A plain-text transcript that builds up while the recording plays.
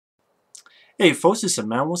Hey folks, it's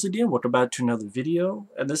Matt once again. Welcome back to another video,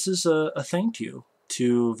 and this is a thank you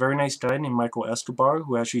to a very nice guy named Michael Escobar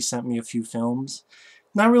who actually sent me a few films.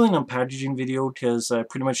 Not really an unpackaging video because I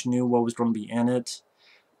pretty much knew what was going to be in it.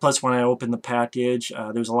 Plus, when I opened the package,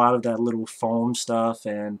 there was a lot of that little foam stuff,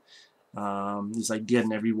 and it was like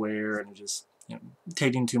getting everywhere, and just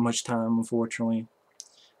taking too much time, unfortunately.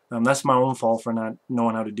 That's my own fault for not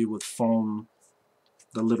knowing how to deal with foam,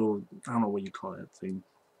 the little, I don't know what you call that thing.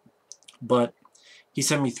 But he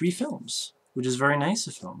sent me 3 films, which is very nice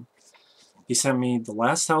of him. He sent me The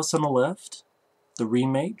Last House on the Left, the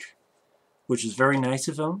remake, which is very nice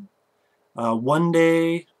of him. One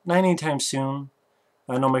Day, not anytime soon.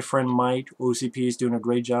 I know my friend Mike, OCP, is doing a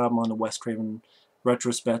great job on the Wes Craven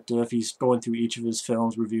retrospective. He's going through each of his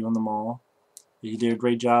films, reviewing them all. He did a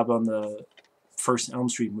great job on the first Elm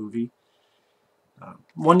Street movie.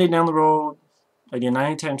 One Day Down the Road, again, not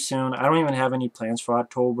anytime soon. I don't even have any plans for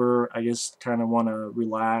October. I just kind of want to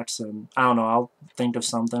relax, and I don't know, I'll think of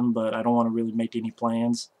something, but I don't want to really make any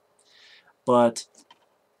plans. But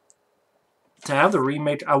to have the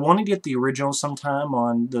remake, I want to get the original sometime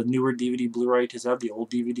on the newer DVD Blu-ray, because I have the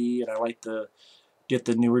old DVD, and I like to get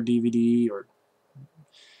the newer DVD, or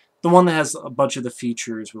the one that has a bunch of the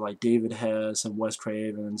features with like David Hess and Wes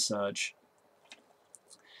Craven and such.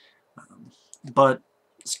 But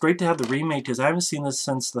it's great to have the remake because I haven't seen this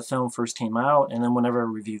since the film first came out, and then whenever I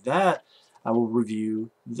review that, I will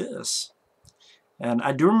review this. And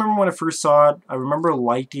I do remember when I first saw it, I remember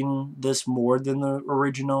liking this more than the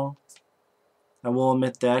original. I will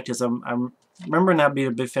admit that, because I remember not being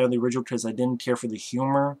a big fan of the original because I didn't care for the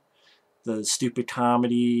humor, the stupid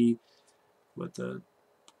comedy with the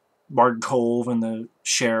Martin Cove and the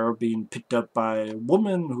sheriff being picked up by a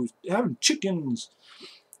woman who's having chickens.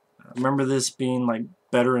 I remember this being like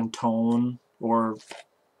better in tone, or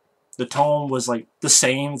the tone was like the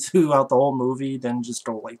same throughout the whole movie, then just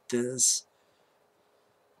go like this.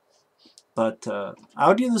 But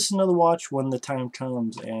I'll give this another watch when the time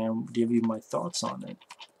comes and give you my thoughts on it.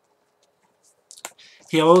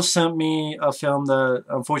 He also sent me a film that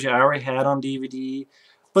unfortunately I already had on DVD,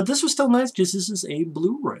 but this was still nice because this is a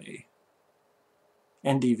Blu-ray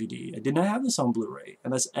and DVD. I did not have this on Blu-ray,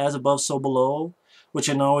 and that's As Above, So Below, which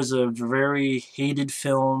I know is a very hated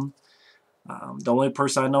film. The only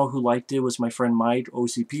person I know who liked it was my friend Mike,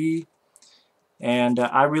 OCP, and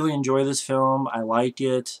I really enjoy this film. I like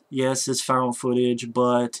it. Yes, it's found footage,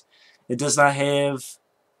 but it does not have,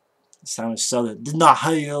 it sounds southern,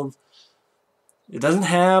 it doesn't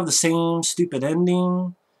have the same stupid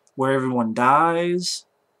ending where everyone dies.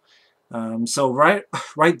 So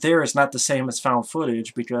right there, it's not the same as found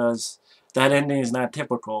footage, because that ending is not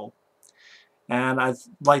typical. And I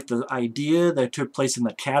like the idea that it took place in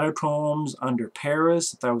the catacombs under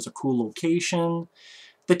Paris. That was a cool location.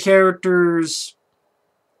 The characters,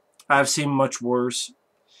 I've seen much worse.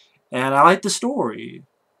 And I like the story.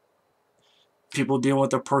 People dealing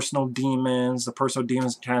with their personal demons. The personal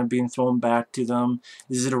demons kind of being thrown back to them.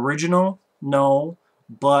 Is it original? No.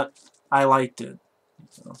 But I liked it.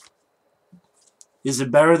 So, is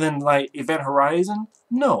it better than like Event Horizon?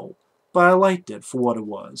 No. But I liked it for what it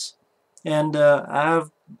was. And I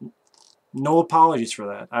have no apologies for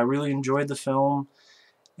that. I really enjoyed the film,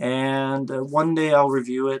 and one day I'll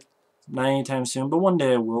review it. Not anytime soon, but one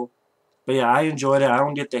day I will. But yeah, I enjoyed it. I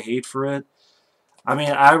don't get the hate for it. I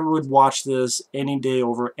mean, I would watch this any day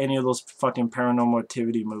over any of those fucking Paranormal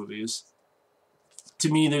Activity movies.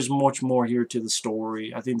 To me, there's much more here to the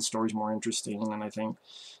story. I think the story's more interesting, and I think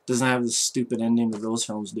it doesn't have the stupid ending that those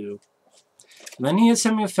films do. And then he had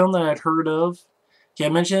sent me a film that I'd heard of. He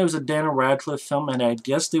had mentioned it was a Daniel Radcliffe film, and I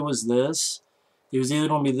guessed it was this. It was either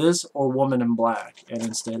going to be this or Woman in Black, and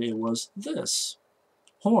instead it was this.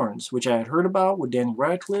 Horns, which I had heard about with Daniel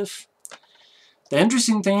Radcliffe. The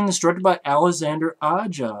interesting thing is directed by Alexander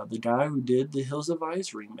Aja, the guy who did the Hills of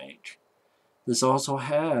Ice remake. This also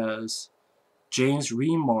has James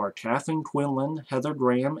Remar, Kathleen Quinlan, Heather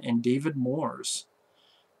Graham, and David Morse.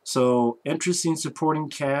 So, interesting supporting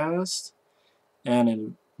cast, and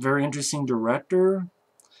a very interesting director.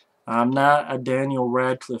 I'm not a Daniel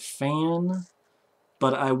Radcliffe fan,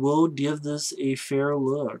 but I will give this a fair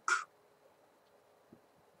look.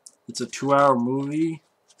 It's a 2-hour movie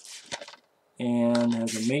and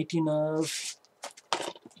has a making of,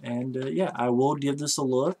 and yeah, I will give this a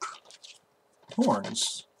look.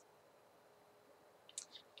 Horns.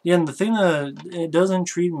 Yeah, and the thing that it does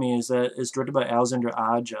intrigue me is that it's directed by Alexander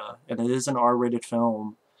Aja, and it is an R-rated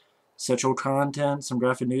film. Sexual content, some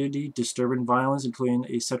graphic nudity, disturbing violence, including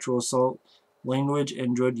a sexual assault, language,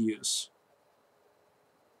 and drug use.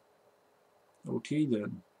 Okay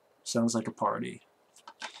then. Sounds like a party.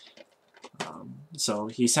 So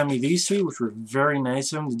he sent me these three, which were very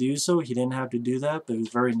nice of him to do so. He didn't have to do that, but it was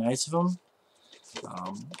very nice of him.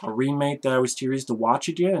 A remake that I was curious to watch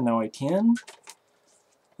again, and now I can.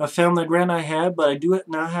 A film that grant I had, but I do it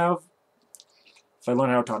now have. If I learn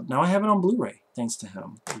how to talk, now I have it on Blu-ray, thanks to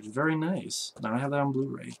him. It was very nice. Now I have that on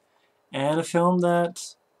Blu-ray. And a film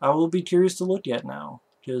that I will be curious to look at now,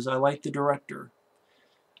 because I like the director.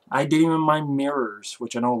 I didn't even mind Mirrors,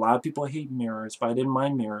 which I know a lot of people hate Mirrors, but I didn't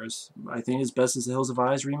mind Mirrors. I think as best as the Hills of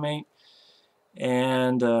Eyes remake.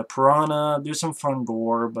 And Piranha, there's some fun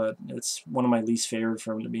gore, but it's one of my least favorite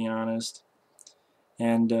for him, to be honest.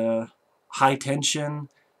 And High Tension,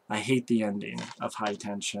 I hate the ending of High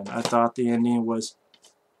Tension. I thought the ending was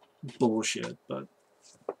bullshit. But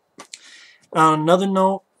on another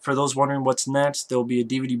note, for those wondering what's next, there'll be a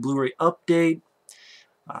DVD Blu-ray update.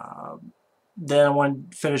 Then I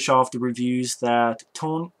want to finish off the reviews that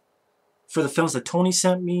Tony, for the films that Tony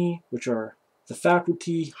sent me, which are The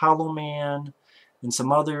Faculty, Hollow Man, and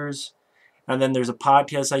some others. And then there's a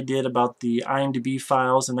podcast I did about the IMDb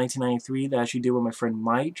files in 1993 that I actually did with my friend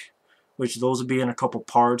Mike, which those will be in a couple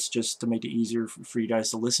parts just to make it easier for you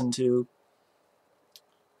guys to listen to.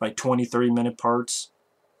 Like 20, 30-minute parts.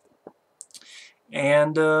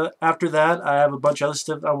 And after that, I have a bunch of other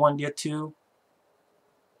stuff I want to get to.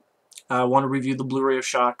 I want to review the Blu-ray of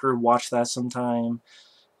Shocker, watch that sometime,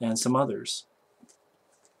 and some others.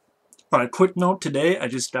 On a quick note, today I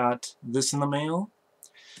just got this in the mail,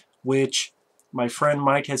 which my friend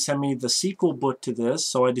Mike had sent me the sequel book to this,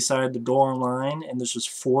 so I decided to go online, and this was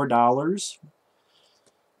 $4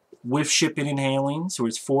 with shipping and handling, so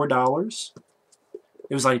it's $4.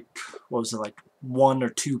 It was like, what was it, like 1 or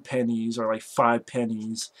 2 pennies, or like 5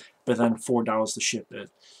 pennies, but then $4 to ship it.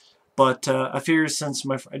 But I figured since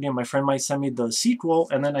my friend might send me the sequel,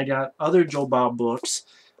 and then I got other Joe Bob books,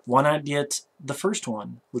 why not get the first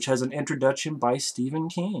one, which has an introduction by Stephen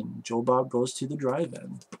King. Joe Bob Goes to the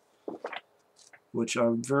Drive-In, which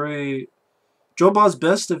are very... Joe Bob's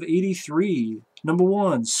Best of 83. Number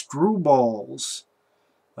 1, Screwballs.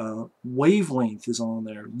 Wavelength is on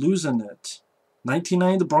there. Losing It.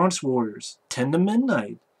 1990, The Bronx Warriors. 10 to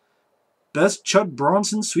Midnight. Best Chuck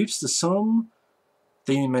Bronson Sweeps the Sum.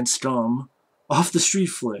 They meant scum. Off the Street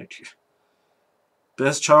Flick.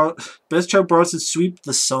 Best Chuck Bronson Sweep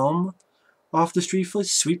the Sum. Off the Street Flick.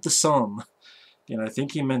 Sweep the Sum. And I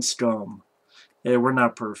think he meant scum. Yeah, we're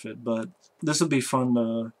not perfect, but this will be fun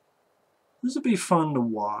to. This will be fun to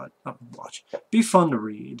watch. Be fun to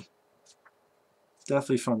read.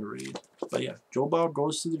 Definitely fun to read. But yeah, Joe Bob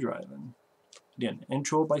Goes to the Drive-In. Again,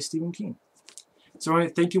 intro by Stephen King. So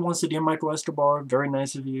anyway, thank you once again, Michael Escobar. Very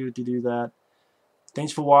nice of you to do that.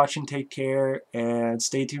 Thanks for watching. Take care, and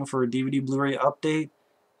stay tuned for a DVD Blu-ray update,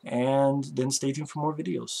 and then stay tuned for more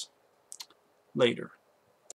videos later.